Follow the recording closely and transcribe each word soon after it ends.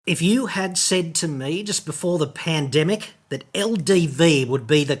If you had said to me just before the pandemic that LDV would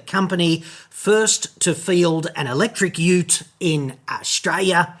be the company first to field an electric ute in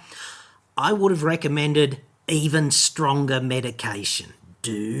Australia, I would have recommended even stronger medication,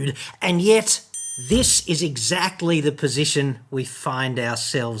 dude. And yet, this is exactly the position we find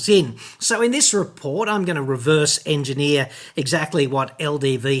ourselves in. So in this report, I'm going to reverse engineer exactly what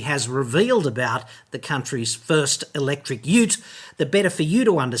LDV has revealed about the country's first electric ute, the better for you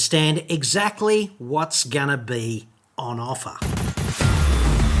to understand exactly what's going to be on offer.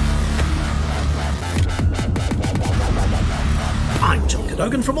 I'm John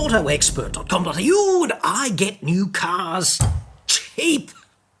Cadogan from AutoExpert.com.au, and I get new cars cheap.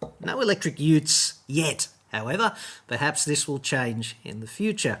 No electric utes yet. However, perhaps this will change in the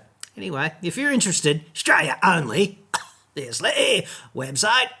future. Anyway, if you're interested, Australia only, there's the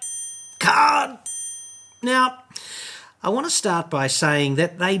website, card. Now, I want to start by saying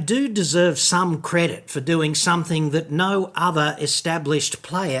that they do deserve some credit for doing something that no other established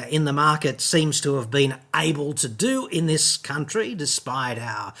player in the market seems to have been able to do in this country, despite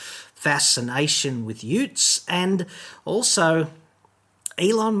our fascination with utes, and also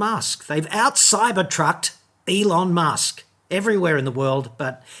Elon Musk. They've out-cybertrucked Elon Musk everywhere in the world,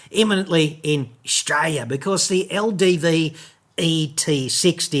 but imminently in Australia, because the LDV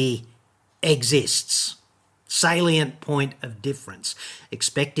ET60 exists. Salient point of difference.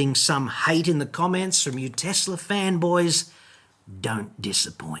 Expecting some hate in the comments from you Tesla fanboys? Don't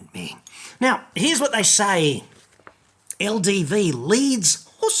disappoint me. Now, here's what they say. LDV leads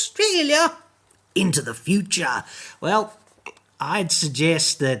Australia into the future. Well, I'd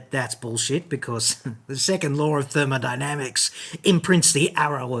suggest that that's bullshit, because the second law of thermodynamics imprints the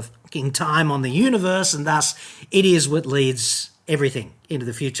arrow of fucking time on the universe, and thus it is what leads everything into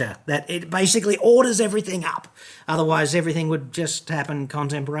the future. That it basically orders everything up. Otherwise, everything would just happen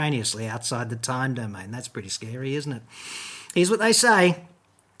contemporaneously outside the time domain. That's pretty scary, isn't it? Here's what they say.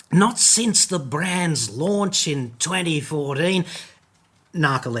 Not since the brand's launch in 2014...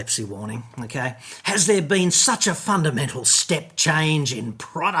 narcolepsy warning, okay? Has there been such a fundamental step change in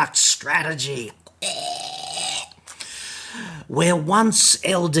product strategy? Where once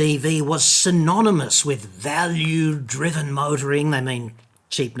LDV was synonymous with value-driven motoring, they mean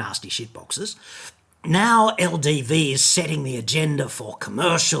cheap, nasty shitboxes, now LDV is setting the agenda for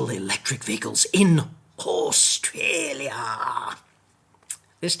commercial electric vehicles in Australia.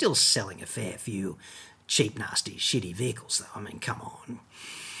 They're still selling a fair few cheap, nasty, shitty vehicles, though. I mean, come on.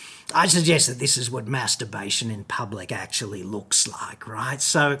 I suggest that this is what masturbation in public actually looks like, right?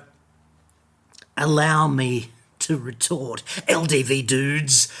 So, allow me to retort. LDV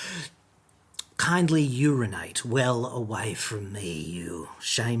dudes, kindly urinate well away from me, you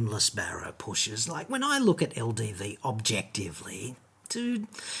shameless barrow pushers. Like, when I look at LDV objectively, dude,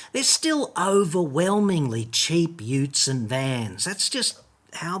 they're still overwhelmingly cheap utes and vans. That's just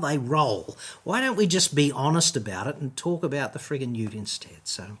how they roll. Why don't we just be honest about it and talk about the friggin' ute instead?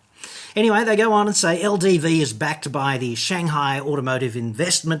 So, anyway, they go on and say LDV is backed by the Shanghai Automotive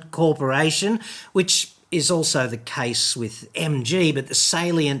Investment Corporation, which is also the case with MG, but the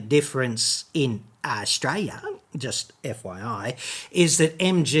salient difference in Australia, just FYI, is that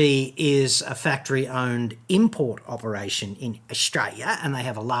MG is a factory-owned import operation in Australia, and they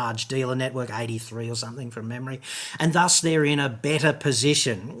have a large dealer network, 83 or something from memory, and thus they're in a better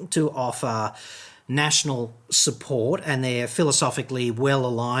position to offer national support, and they're philosophically well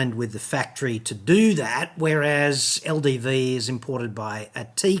aligned with the factory to do that, whereas LDV is imported by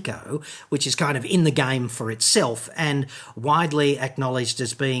Ateko, which is kind of in the game for itself and widely acknowledged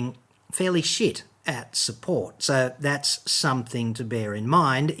as being fairly shit at support. So that's something to bear in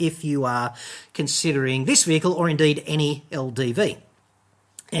mind if you are considering this vehicle, or indeed any LDV.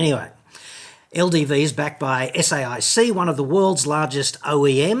 Anyway, LDV is backed by SAIC, one of the world's largest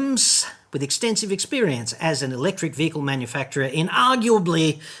OEMs, with extensive experience as an electric vehicle manufacturer in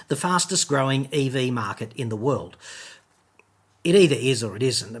arguably the fastest growing EV market in the world. It either is or it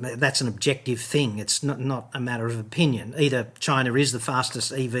isn't. I mean, that's an objective thing. It's not a matter of opinion. Either China is the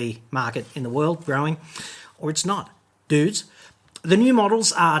fastest EV market in the world growing, or it's not. Dudes, the new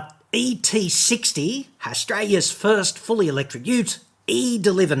models are ET60, Australia's first fully electric ute,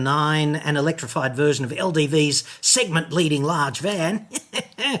 E-Deliver 9, an electrified version of LDV's segment-leading large van,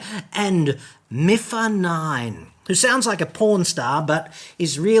 and MIFA 9, who sounds like a porn star but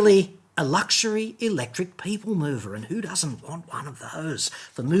is really a luxury electric people mover. And who doesn't want one of those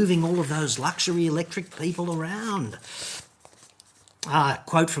for moving all of those luxury electric people around?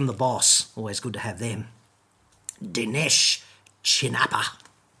 Quote from the boss, always good to have them. Dinesh Chinappa,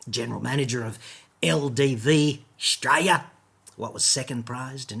 General Manager of LDV Australia. What was second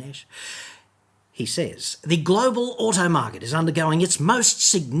prize, Dinesh? He says, the global auto market is undergoing its most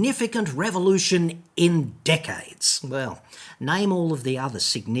significant revolution in decades. Well, name all of the other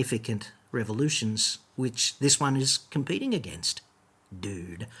significant revolutions which this one is competing against,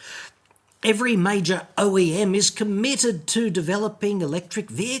 dude. Every major OEM is committed to developing electric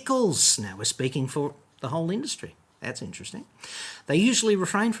vehicles. Now we're speaking for the whole industry. That's interesting. They usually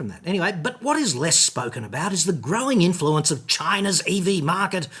refrain from that. Anyway, but what is less spoken about is the growing influence of China's EV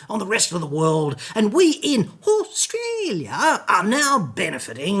market on the rest of the world, and we in Australia are now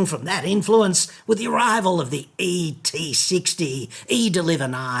benefiting from that influence with the arrival of the ET60, eDeliver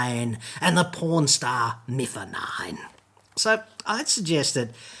 9 and the Pornstar MIFA 9. So I'd suggest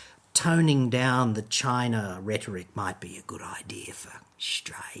that toning down the China rhetoric might be a good idea for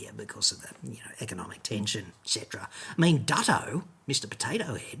Australia because of the economic tension, etc. I mean, Dutto, Mr.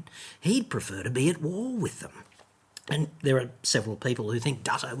 Potato Head, he'd prefer to be at war with them. And there are several people who think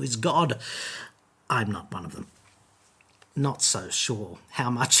Dutto is God. I'm not one of them. Not so sure how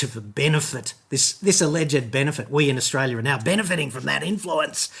much of a benefit, this alleged benefit, we in Australia are now benefiting from that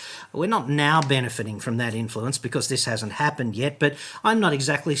influence. We're not now benefiting from that influence because this hasn't happened yet, but I'm not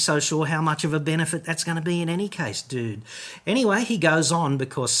exactly so sure how much of a benefit that's going to be in any case, dude. Anyway, he goes on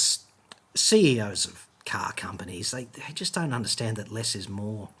because CEOs of car companies, they just don't understand that less is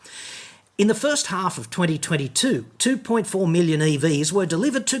more. In the first half of 2022, 2.4 million EVs were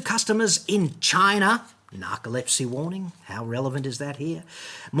delivered to customers in China. Narcolepsy warning, how relevant is that here?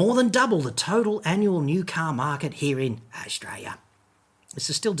 More than double the total annual new car market here in Australia. This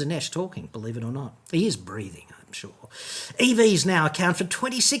is still Dinesh talking, believe it or not. He is breathing, I'm sure. EVs now account for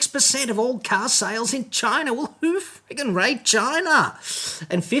 26% of all car sales in China. Well, who friggin' rate China?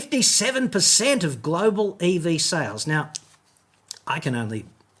 And 57% of global EV sales. Now, I can only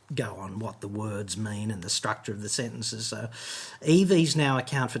go on what the words mean and the structure of the sentences. So EVs now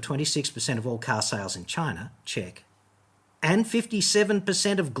account for 26% of all car sales in China, check, and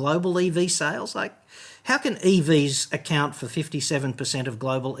 57% of global EV sales. Like, how can EVs account for 57% of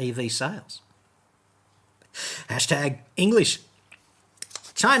global EV sales? Hashtag English.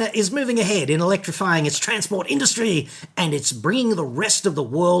 China is moving ahead in electrifying its transport industry, and it's bringing the rest of the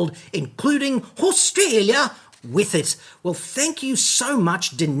world, including Australia, with it. Well, thank you so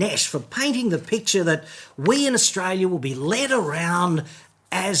much, Dinesh, for painting the picture that we in Australia will be led around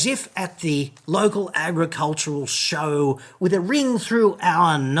as if at the local agricultural show with a ring through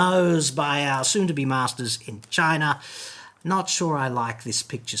our nose by our soon-to-be masters in China. Not sure I like this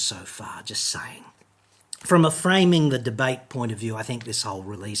picture so far, just saying. From a framing the debate point of view, I think this whole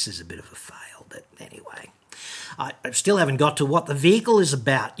release is a bit of a fail, but anyway. I still haven't got to what the vehicle is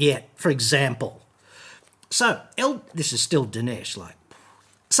about yet, for example. So, this is still Dinesh,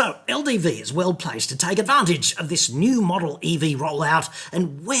 So, LDV is well placed to take advantage of this new model EV rollout,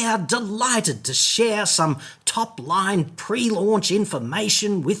 and we're delighted to share some top-line pre-launch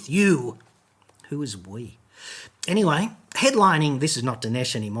information with you. Who is we? Anyway, headlining, this is not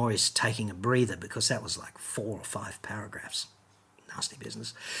Dinesh anymore, he's taking a breather because that was like 4 or 5 paragraphs. Nasty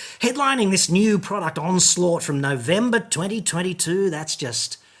business. Headlining this new product onslaught from November 2022, that's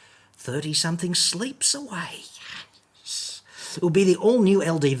just 30-something sleeps away. Yes. It will be the all-new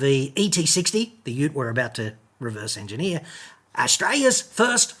LDV ET60, the ute we're about to reverse engineer, Australia's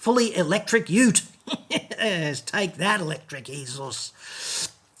first fully electric ute. Yes, take that, electric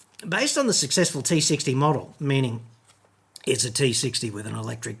easels. Based on the successful T60 model, meaning it's a T60 with an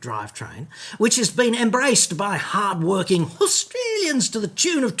electric drivetrain, which has been embraced by hard-working Australians to the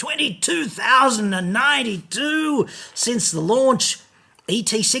tune of 22,092 since the launch.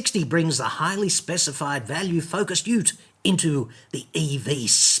 ET60 brings the highly specified value-focused ute into the EV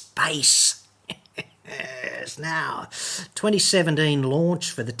space. Yes, now, 2017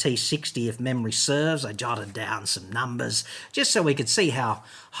 launch for the T60, if memory serves. I jotted down some numbers just so we could see how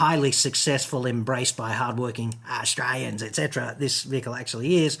highly successful, embraced by hardworking Australians, etc., this vehicle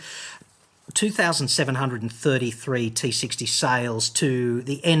actually is. 2,733 T60 sales to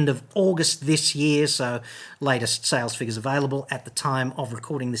the end of August this year, so latest sales figures available at the time of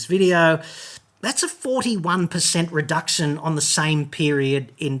recording this video. That's a 41% reduction on the same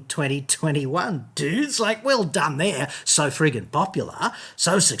period in 2021. Dudes, well done there. So friggin' popular,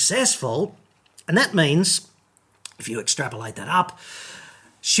 so successful. And that means, if you extrapolate that up,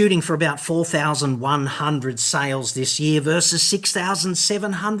 shooting for about 4,100 sales this year versus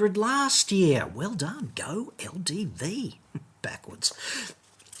 6,700 last year. Well done. Go LDV. Backwards.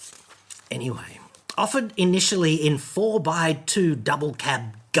 Anyway, offered initially in 4x2 double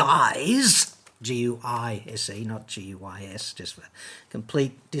cab guise, G-U-I-S-E, not G-U-I-S, just for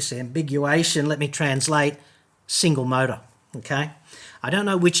complete disambiguation. Let me translate. Single motor. okay? I don't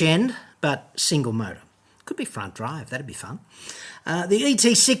know which end, but single motor. Could be front drive, that'd be fun. The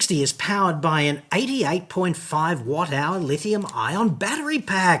ET60 is powered by an 88.5 watt-hour lithium-ion battery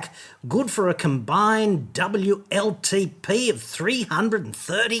pack, good for a combined WLTP of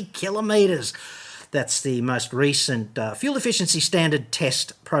 330 kilometres. That's the most recent fuel efficiency standard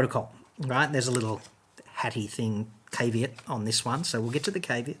test protocol, right? There's a little hatty thing, caveat on this one, so we'll get to the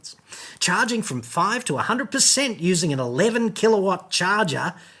caveats. Charging from 5 to 100% using an 11 kilowatt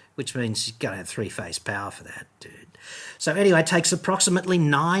charger, which means you've got to have three-phase power for that, dude. So anyway, it takes approximately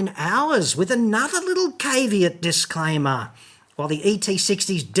 9 hours, with another little caveat disclaimer. While the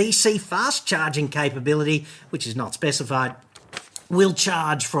ET60's DC fast charging capability, which is not specified, will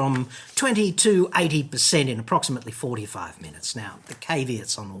charge from 20 to 80% in approximately 45 minutes. Now, the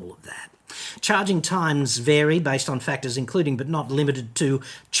caveats on all of that. Charging times vary based on factors including but not limited to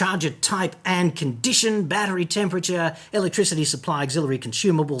charger type and condition, battery temperature, electricity supply, auxiliary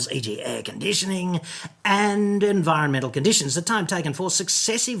consumables, e.g. air conditioning, and environmental conditions. The time taken for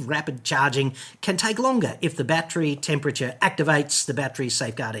successive rapid charging can take longer if the battery temperature activates the battery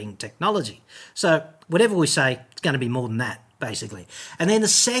safeguarding technology. So whatever we say, it's going to be more than that, basically. And then the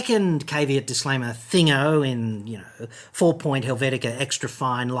second caveat disclaimer thingo in, 4-point Helvetica extra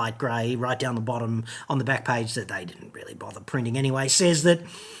fine light grey right down the bottom on the back page that they didn't really bother printing anyway, says that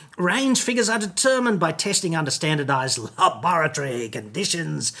range figures are determined by testing under standardised laboratory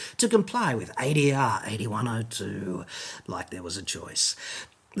conditions to comply with ADR 8102, like there was a choice.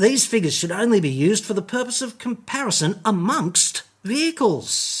 These figures should only be used for the purpose of comparison amongst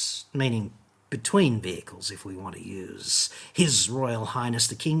vehicles, meaning between vehicles, if we want to use His Royal Highness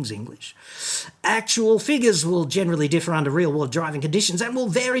the King's English. Actual figures will generally differ under real-world driving conditions and will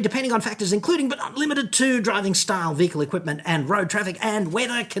vary depending on factors including but not limited to driving style, vehicle equipment and road traffic and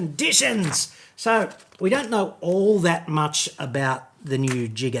weather conditions. So we don't know all that much about the new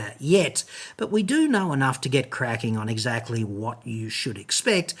Jigger yet, but we do know enough to get cracking on exactly what you should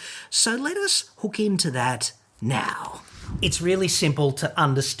expect. So let us hook into that now. It's really simple to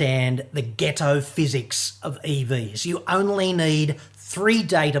understand the ghetto physics of EVs. You only need 3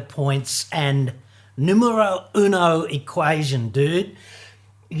 data points and numero uno equation, dude.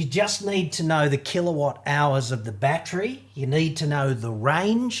 You just need to know the kilowatt hours of the battery. You need to know the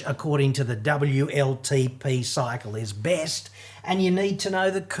range according to the WLTP cycle is best. And you need to know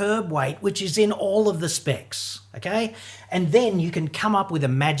the curb weight, which is in all of the specs, okay? And then you can come up with a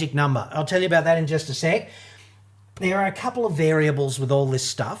magic number. I'll tell you about that in just a sec. There are a couple of variables with all this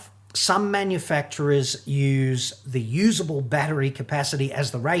stuff. Some manufacturers use the usable battery capacity as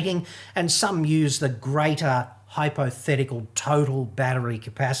the rating, and some use the greater hypothetical total battery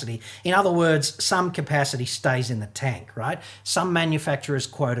capacity. In other words, some capacity stays in the tank, right? Some manufacturers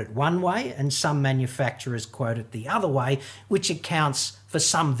quote it one way and some manufacturers quote it the other way, which accounts for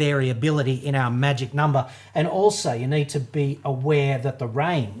some variability in our magic number. And also you need to be aware that the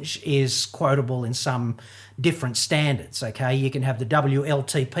range is quotable in some different standards, okay? You can have the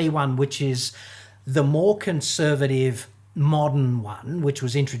WLTP one, which is the more conservative modern one, which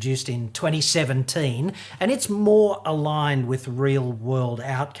was introduced in 2017, and it's more aligned with real world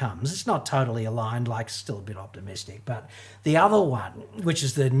outcomes. It's not totally aligned, like still a bit optimistic, but the other one, which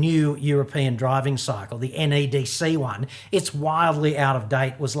is the new European driving cycle, the NEDC one, it's wildly out of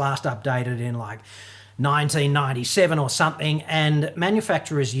date, was last updated in like 1997 or something, and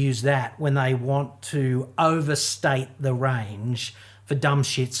manufacturers use that when they want to overstate the range for dumb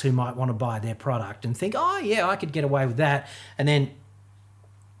shits who might want to buy their product and think, oh yeah, I could get away with that. And then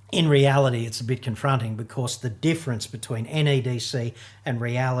in reality, it's a bit confronting because the difference between NEDC and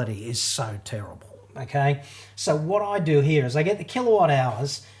reality is so terrible, okay? So what I do here is I get the kilowatt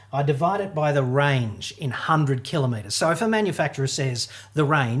hours, I divide it by the range in 100 kilometres. So if a manufacturer says the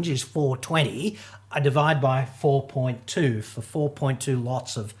range is 420, I divide by 4.2 for 4.2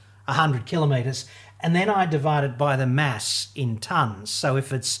 lots of 100 kilometres, and then I divide it by the mass in tonnes. So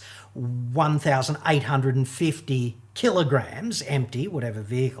if it's 1,850 kilograms empty, whatever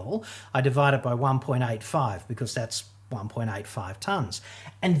vehicle, I divide it by 1.85 because that's 1.85 tonnes.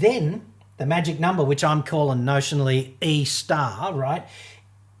 And then the magic number, which I'm calling notionally E star, right?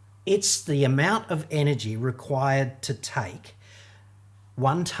 It's the amount of energy required to take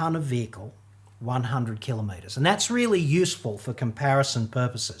 1 tonne of vehicle 100 kilometres. And that's really useful for comparison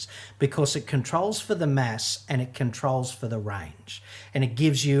purposes because it controls for the mass and it controls for the range. And it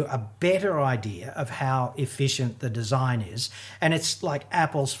gives you a better idea of how efficient the design is. And it's like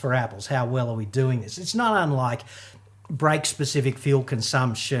apples for apples. How well are we doing this? It's not unlike brake-specific fuel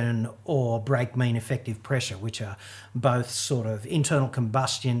consumption or brake mean effective pressure, which are both sort of internal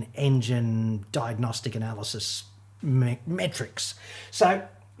combustion engine diagnostic analysis metrics. So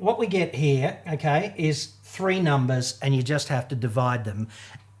what we get here, okay, is three numbers, and you just have to divide them,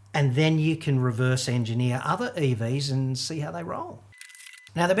 and then you can reverse engineer other EVs and see how they roll.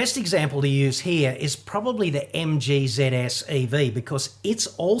 Now, the best example to use here is probably the MG ZS EV, because it's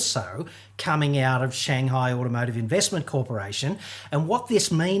also coming out of Shanghai Automotive Investment Corporation. And what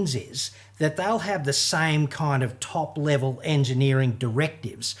this means is that they'll have the same kind of top-level engineering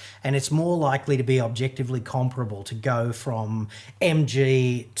directives, and it's more likely to be objectively comparable to go from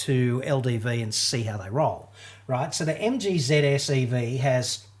MG to LDV and see how they roll, right? So the MG ZS EV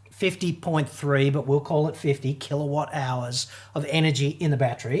has 50.3, but we'll call it 50 kilowatt hours of energy in the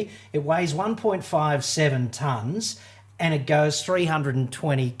battery. It weighs 1.57 tons, and it goes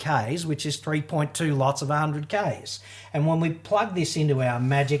 320 Ks, which is 3.2 lots of 100 Ks. And when we plug this into our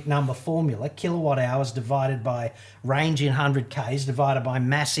magic number formula, kilowatt hours divided by range in 100 Ks divided by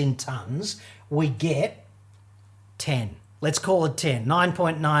mass in tons, we get 10. Let's call it 10.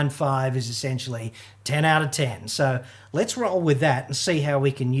 9.95 is essentially 10 out of 10. So let's roll with that and see how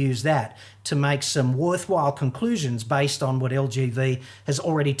we can use that to make some worthwhile conclusions based on what LGV has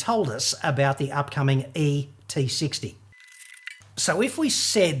already told us about the upcoming ET60. So if we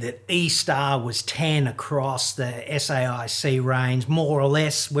said that E-star was 10 across the SAIC range, more or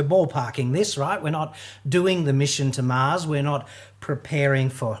less, we're ballparking this, right? We're not doing the mission to Mars. We're not preparing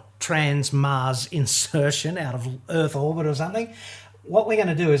for trans-Mars insertion out of Earth orbit or something. What we're going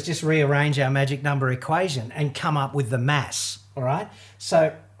to do is just rearrange our magic number equation and come up with the mass, all right?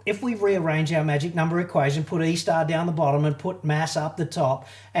 So if we rearrange our magic number equation, put E-star down the bottom and put mass up the top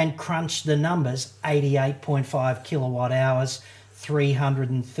and crunch the numbers, 88.5 kilowatt hours,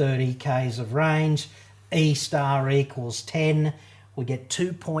 330 Ks of range, E-star equals 10, we get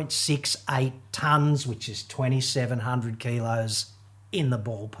 2.68 tons, which is 2,700 kilos in the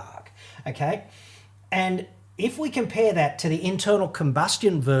ballpark, okay? And if we compare that to the internal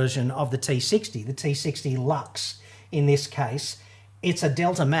combustion version of the T60, the T60 Lux in this case, it's a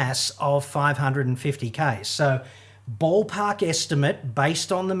delta mass of 550 Ks. So ballpark estimate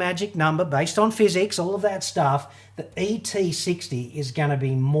based on the magic number, based on physics, all of that stuff, the ET60 is going to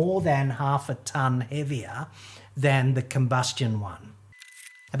be more than half a ton heavier than the combustion one.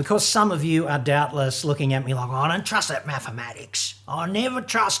 And because some of you are doubtless looking at me like, oh, I don't trust that mathematics. I never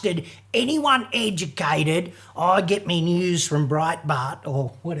trusted anyone educated. I get me news from Breitbart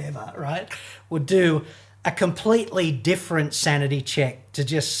or whatever, right? We'll do a completely different sanity check to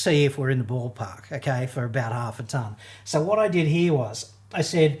just see if we're in the ballpark, okay, for about half a ton. So what I did here was I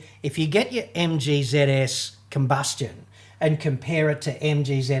said, if you get your MGZS combustion and compare it to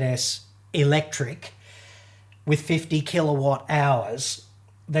MGZS electric with 50 kilowatt hours,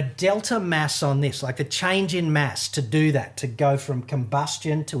 the delta mass on this, like the change in mass to do that, to go from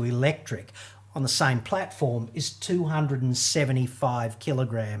combustion to electric on the same platform, is 275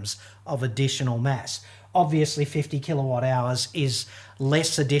 kilograms of additional mass. Obviously 50 kilowatt hours is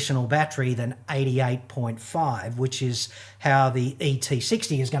less additional battery than 88.5, which is how the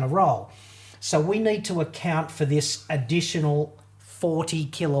ET60 is going to roll. So we need to account for this additional 40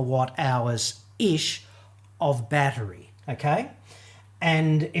 kilowatt hours-ish of battery, okay?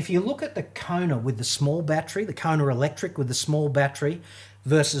 And if you look at the Kona with the small battery, the Kona electric with the small battery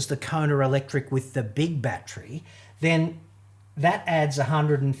versus the Kona electric with the big battery, then that adds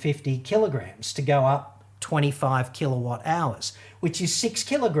 150 kilograms to go up 25 kilowatt hours, which is 6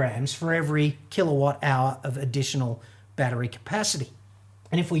 kilograms for every kilowatt hour of additional battery capacity.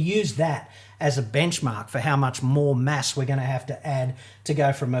 And if we use that as a benchmark for how much more mass we're going to have to add to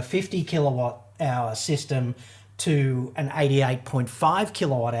go from a 50 kilowatt hour system to an 88.5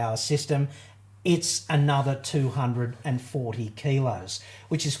 kilowatt hour system, it's another 240 kilos,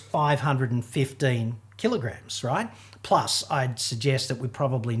 which is 515 kilograms, right? Plus, I'd suggest that we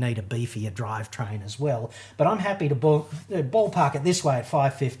probably need a beefier drivetrain as well. But I'm happy to ballpark it this way at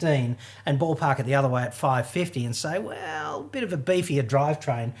 515 and ballpark it the other way at 550 and say, well, a bit of a beefier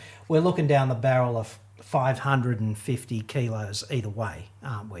drivetrain. We're looking down the barrel of 550 kilos either way,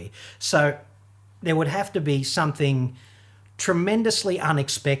 aren't we? So there would have to be something tremendously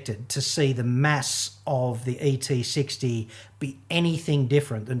unexpected to see the mass of the ET60 be anything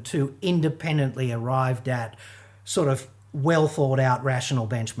different than two independently arrived at sort of well thought out rational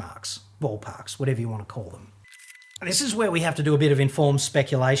benchmarks, ballparks, whatever you want to call them. This is where we have to do a bit of informed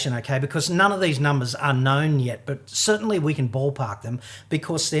speculation, okay, because none of these numbers are known yet, but certainly we can ballpark them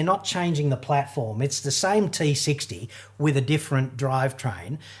because they're not changing the platform. It's the same T60 with a different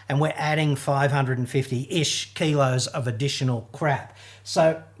drivetrain, and we're adding 550-ish kilos of additional crap.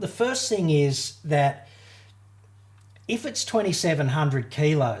 So the first thing is that if it's 2,700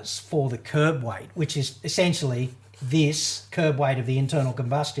 kilos for the curb weight, which is essentially this curb weight of the internal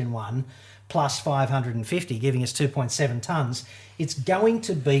combustion one plus 550, giving us 2.7 tonnes, it's going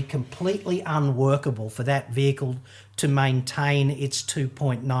to be completely unworkable for that vehicle to maintain its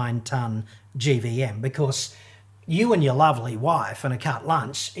 2.9 tonne GVM, because you and your lovely wife and a cut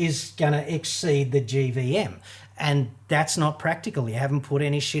lunch is going to exceed the GVM. And that's not practical. You haven't put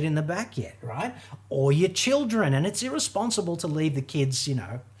any shit in the back yet, right? Or your children. And it's irresponsible to leave the kids, you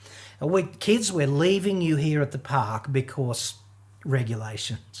know. We're leaving you here at the park because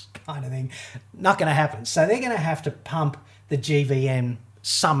regulations kind of thing. Not going to happen. So they're going to have to pump the GVM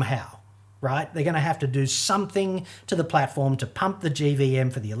somehow, right? They're going to have to do something to the platform to pump the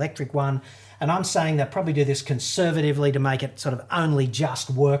GVM for the electric one. And I'm saying they'll probably do this conservatively to make it sort of only just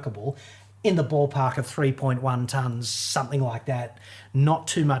workable in the ballpark of 3.1 tonnes, something like that. Not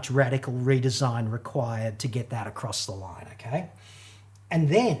too much radical redesign required to get that across the line, okay? And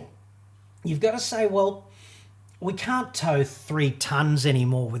then you've got to say, well, we can't tow 3 tonnes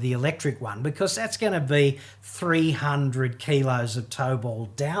anymore with the electric one, because that's going to be 300 kilos of tow ball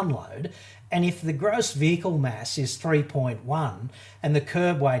download. And if the gross vehicle mass is 3.1 and the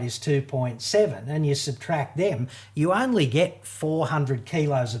curb weight is 2.7 and you subtract them, you only get 400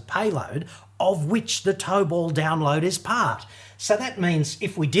 kilos of payload, of which the tow ball download is part. So that means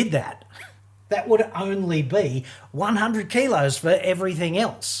if we did that, that would only be 100 kilos for everything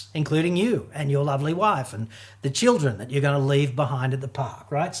else, including you and your lovely wife and the children that you're going to leave behind at the park,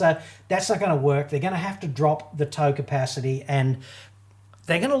 right? So that's not going to work. They're going to have to drop the tow capacity, and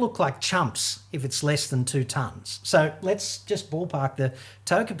they're going to look like chumps if it's less than 2 tonnes. So let's just ballpark the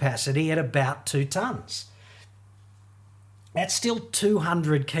tow capacity at about 2 tonnes. That's still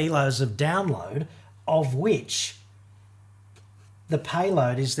 200 kilos of download, of which the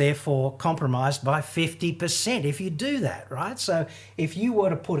payload is therefore compromised by 50% if you do that, right? So if you were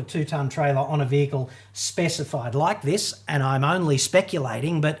to put a 2-tonne trailer on a vehicle specified like this, and I'm only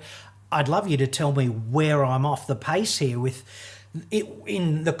speculating, but I'd love you to tell me where I'm off the pace here with it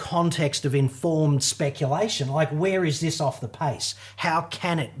in the context of informed speculation. Like, where is this off the pace? How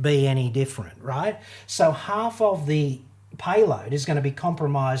can it be any different, right? So half of the payload is going to be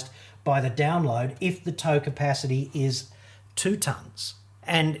compromised by the download if the tow capacity is 2 tonnes.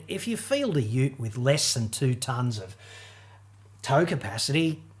 And if you field a ute with less than 2 tonnes of tow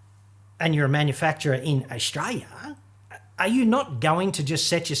capacity and you're a manufacturer in Australia, are you not going to just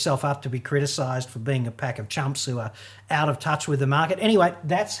set yourself up to be criticised for being a pack of chumps who are out of touch with the market? Anyway,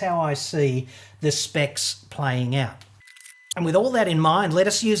 that's how I see the specs playing out. And with all that in mind, let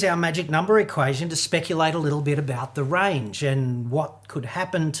us use our magic number equation to speculate a little bit about the range and what could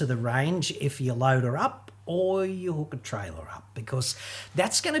happen to the range if you load her up or you hook a trailer up, because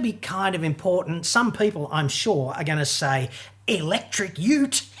that's going to be kind of important. Some people, I'm sure, are going to say, electric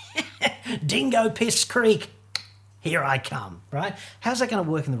ute, dingo piss creek, here I come, right? How's that going to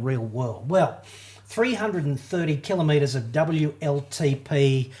work in the real world? Well, 330 kilometres of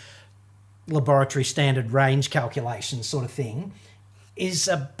WLTP laboratory standard range calculation sort of thing is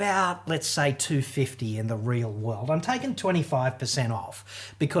about, let's say, 250 in the real world. I'm taking 25%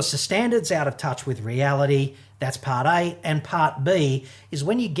 off because the standard's out of touch with reality. That's part A. And part B is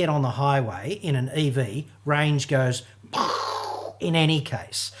when you get on the highway in an EV, range goes in any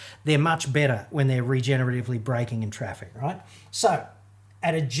case. They're much better when they're regeneratively braking in traffic, right? So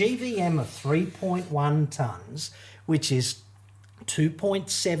at a GVM of 3.1 tonnes, which is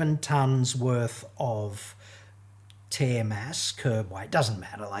 2.7 tonnes worth of tear mass, curb weight, doesn't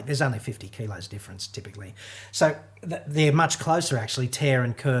matter, like there's only 50 kilos difference typically. So they're much closer actually, tear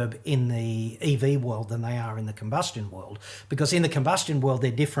and curb, in the EV world than they are in the combustion world, because in the combustion world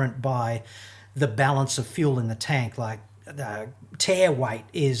they're different by the balance of fuel in the tank. Like the tear weight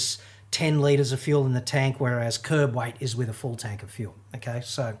is 10 litres of fuel in the tank, whereas curb weight is with a full tank of fuel, okay?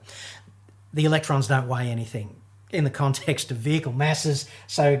 So the electrons don't weigh anything in the context of vehicle masses,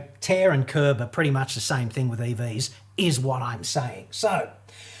 so tear and curb are pretty much the same thing with EVs, is what I'm saying. So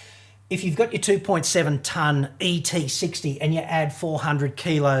if you've got your 2.7 tonne ET60 and you add 400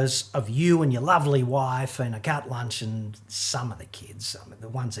 kilos of you and your lovely wife and a cut lunch and some of the kids, the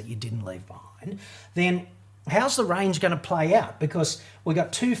ones that you didn't leave behind, then how's the range going to play out? Because we've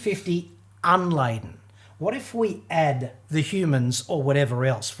got 250 unladen. What if we add the humans or whatever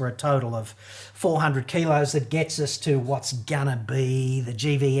else for a total of 400 kilos that gets us to what's gonna be the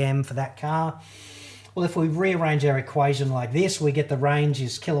GVM for that car? Well, if we rearrange our equation like this, we get the range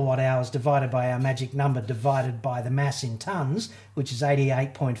is kilowatt hours divided by our magic number divided by the mass in tonnes, which is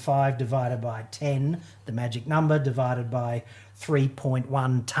 88.5 divided by 10, the magic number, divided by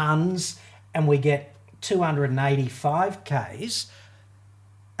 3.1 tonnes, and we get 285 Ks,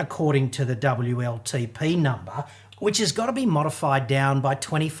 according to the WLTP number, which has got to be modified down by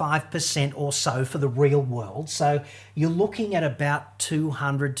 25% or so for the real world. So you're looking at about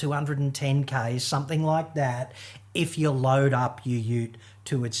 200, 210 Ks, something like that, if you load up your ute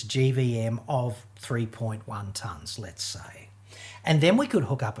to its GVM of 3.1 tonnes, let's say. And then we could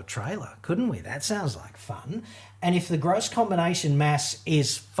hook up a trailer, couldn't we? That sounds like fun. And if the gross combination mass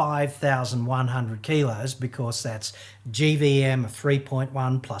is 5,100 kilos, because that's GVM of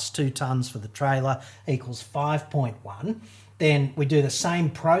 3.1 plus 2 tonnes for the trailer equals 5.1, then we do the same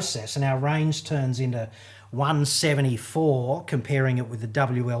process and our range turns into 174, comparing it with the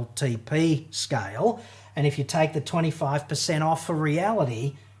WLTP scale. And if you take the 25% off for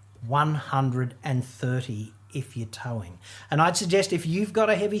reality, 130 if you're towing. And I'd suggest if you've got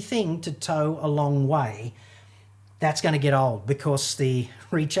a heavy thing to tow a long way, that's going to get old because the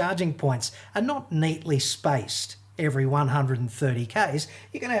recharging points are not neatly spaced every 130 Ks.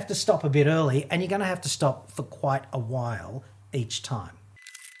 You're going to have to stop a bit early and you're going to have to stop for quite a while each time.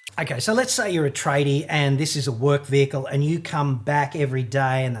 Okay, so let's say you're a tradie and this is a work vehicle and you come back every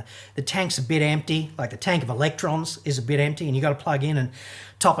day and the tank's a bit empty, like the tank of electrons is a bit empty, and you've got to plug in and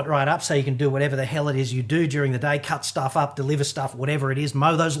top it right up so you can do whatever the hell it is you do during the day, cut stuff up, deliver stuff, whatever it is,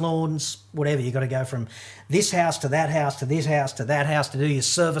 mow those lawns, whatever. You've got to go from this house to that house to this house to that house to do your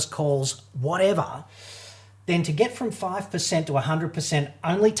service calls, whatever. Then to get from 5% to 100%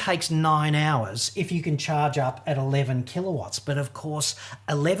 only takes 9 hours if you can charge up at 11 kilowatts. But of course,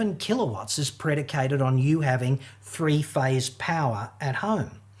 11 kilowatts is predicated on you having 3-phase power at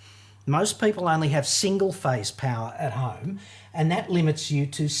home. Most people only have single-phase power at home, and that limits you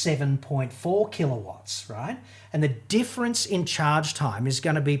to 7.4 kilowatts, right? And the difference in charge time is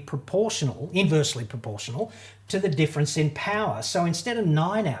going to be proportional, inversely proportional, to the difference in power. So instead of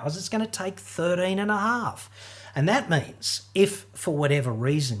 9 hours, it's going to take 13 and a half. And that means if, for whatever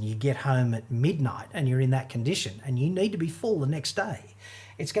reason, you get home at midnight and you're in that condition and you need to be full the next day,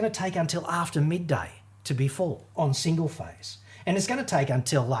 it's going to take until after midday to be full on single phase. And it's going to take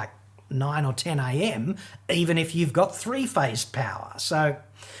until like 9 or 10 a.m. even if you've got 3-phase power. So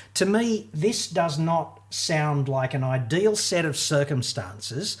to me, this does not sound like an ideal set of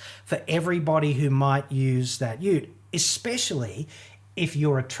circumstances for everybody who might use that ute, especially if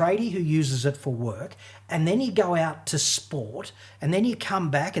you're a tradie who uses it for work and then you go out to sport and then you come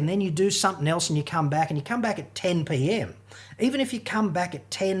back and then you do something else and you come back at 10 p.m. Even if you come back at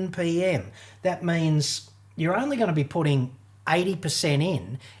 10 p.m., that means you're only going to be putting 80%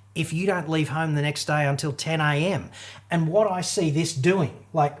 in if you don't leave home the next day until 10 a.m. And what I see this doing,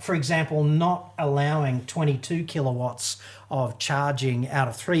 like for example, not allowing 22 kilowatts of charging out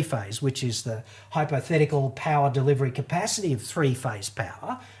of 3-phase, which is the hypothetical power delivery capacity of 3-phase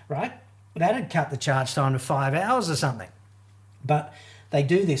power, right? That'd cut the charge time to 5 hours or something. But they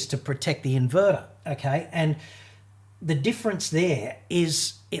do this to protect the inverter, okay? And the difference there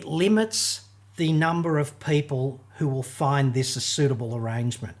is it limits the number of people who will find this a suitable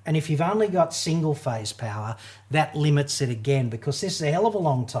arrangement. And if you've only got single phase power, that limits it again, because this is a hell of a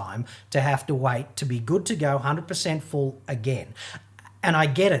long time to have to wait to be good to go 100% full again. And I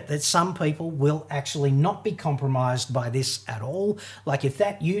get it that some people will actually not be compromised by this at all. Like if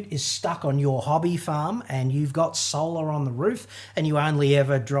that ute is stuck on your hobby farm and you've got solar on the roof and you only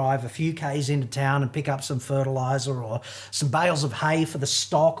ever drive a few Ks into town and pick up some fertilizer or some bales of hay for the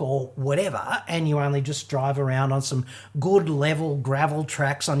stock or whatever, and you only just drive around on some good level gravel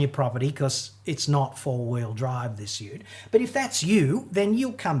tracks on your property because it's not 4-wheel drive, this ute. But if that's you, then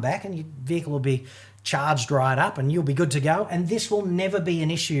you'll come back and your vehicle will be charged right up and you'll be good to go, and this will never be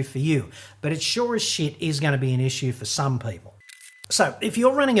an issue for you. But it sure as shit is going to be an issue for some people. So if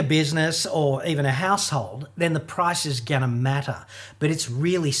you're running a business or even a household, then the price is going to matter. But it's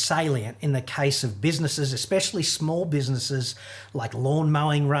really salient in the case of businesses, especially small businesses like lawn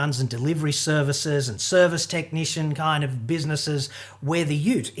mowing runs and delivery services and service technician kind of businesses, where the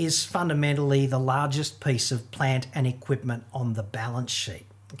ute is fundamentally the largest piece of plant and equipment on the balance sheet.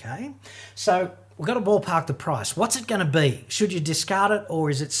 Okay, so we've got to ballpark the price. What's it going to be? Should you discard it, or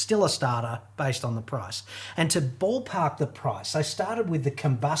is it still a starter based on the price? And to ballpark the price, I started with the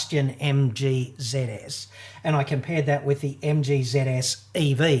combustion MG ZS and I compared that with the MG ZS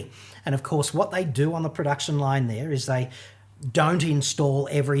EV. And of course, what they do on the production line there is they don't install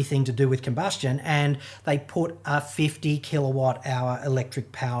everything to do with combustion, and they put a 50 kilowatt hour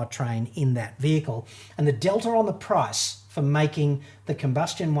electric powertrain in that vehicle. And the delta on the price for making the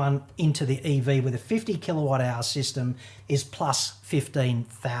combustion one into the EV with a 50 kilowatt hour system is plus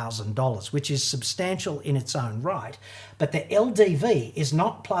 $15,000, which is substantial in its own right. But the LDV is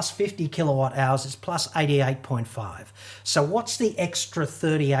not plus 50 kilowatt hours, it's plus 88.5. So what's the extra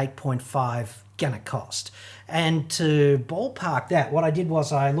 38.5 going to cost? And to ballpark that, what I did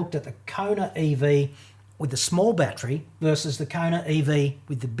was I looked at the Kona EV with the small battery versus the Kona EV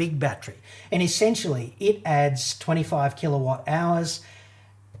with the big battery. And essentially, it adds 25 kilowatt hours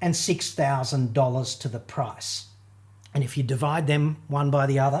and $6,000 to the price. And if you divide them one by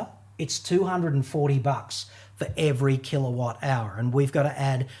the other, it's $240 for every kilowatt hour. And we've got to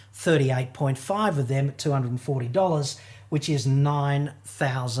add 38.5 of them at $240, which is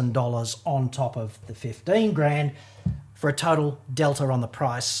 $9,000 on top of the 15 grand for a total delta on the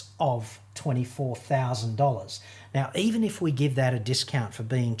price of $24,000. Now, even if we give that a discount for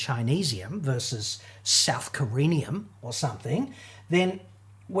being Chinesium versus South Koreanium or something, then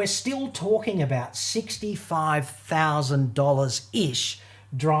we're still talking about $65,000-ish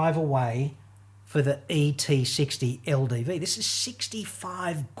drive away for the ET60 LDV. This is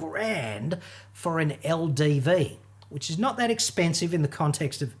 65 grand for an LDV, which is not that expensive in the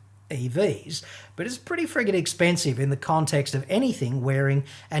context of EVs, but it's pretty friggin' expensive in the context of anything wearing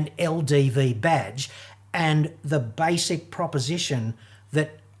an LDV badge and the basic proposition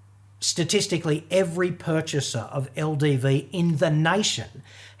that statistically every purchaser of LDV in the nation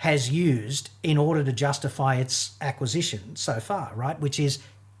has used in order to justify its acquisition so far, right? Which is,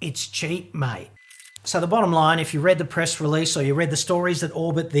 it's cheap, mate. So the bottom line, if you read the press release or you read the stories that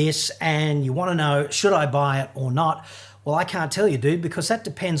orbit this and you want to know, should I buy it or not? Well, I can't tell you, dude, because that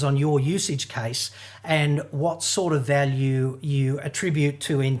depends on your usage case and what sort of value you attribute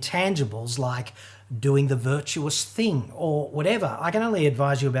to intangibles like doing the virtuous thing or whatever. I can only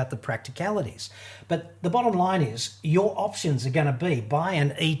advise you about the practicalities. But the bottom line is your options are going to be buy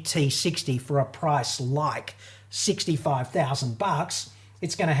an ET60 for a price like $65,000.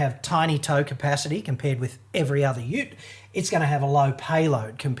 It's going to have tiny tow capacity compared with every other ute. It's going to have a low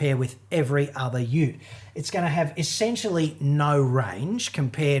payload compared with every other ute. It's going to have essentially no range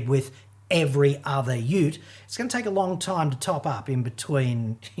compared with every other ute. It's going to take a long time to top up in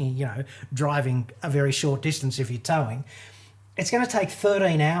between, driving a very short distance if you're towing. It's going to take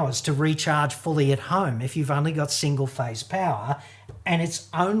 13 hours to recharge fully at home if you've only got single phase power, and it's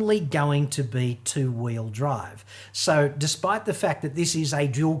only going to be two-wheel drive. So despite the fact that this is a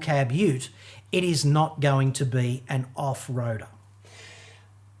dual cab ute, it is not going to be an off-roader.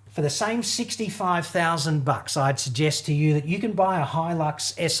 For the same $65,000, I'd suggest to you that you can buy a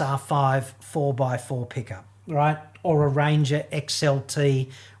Hilux SR5 4x4 pickup, right? Or a Ranger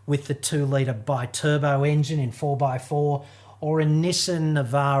XLT with the 2-litre bi-turbo engine in 4x4, or a Nissan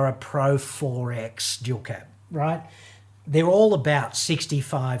Navara Pro 4X dual cab, right? They're all about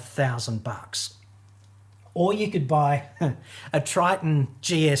 $65,000. Or you could buy a Triton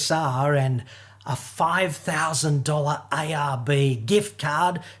GSR and a $5,000 ARB gift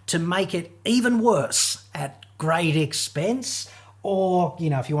card to make it even worse at great expense. Or,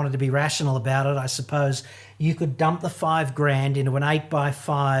 if you wanted to be rational about it, I suppose you could dump the $5,000 into an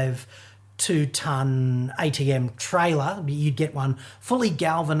 8x5 2-ton ATM trailer. You'd get one fully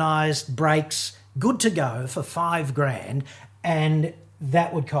galvanized, brakes, good to go for $5,000, and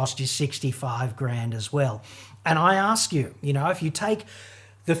that would cost you $65,000 as well. And I ask you, if you take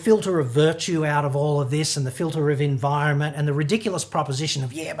the filter of virtue out of all of this and the filter of environment and the ridiculous proposition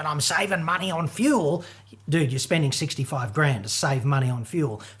of, but I'm saving money on fuel. Dude, you're spending $65,000 to save money on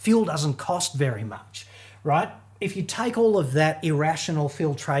fuel. Fuel doesn't cost very much, right? If you take all of that irrational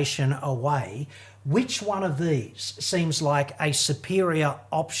filtration away, which one of these seems like a superior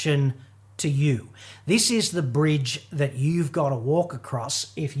option to you? This is the bridge that you've got to walk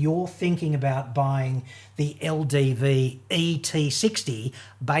across if you're thinking about buying the LDV ET60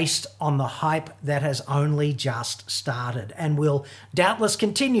 based on the hype that has only just started and will doubtless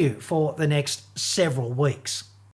continue for the next several weeks.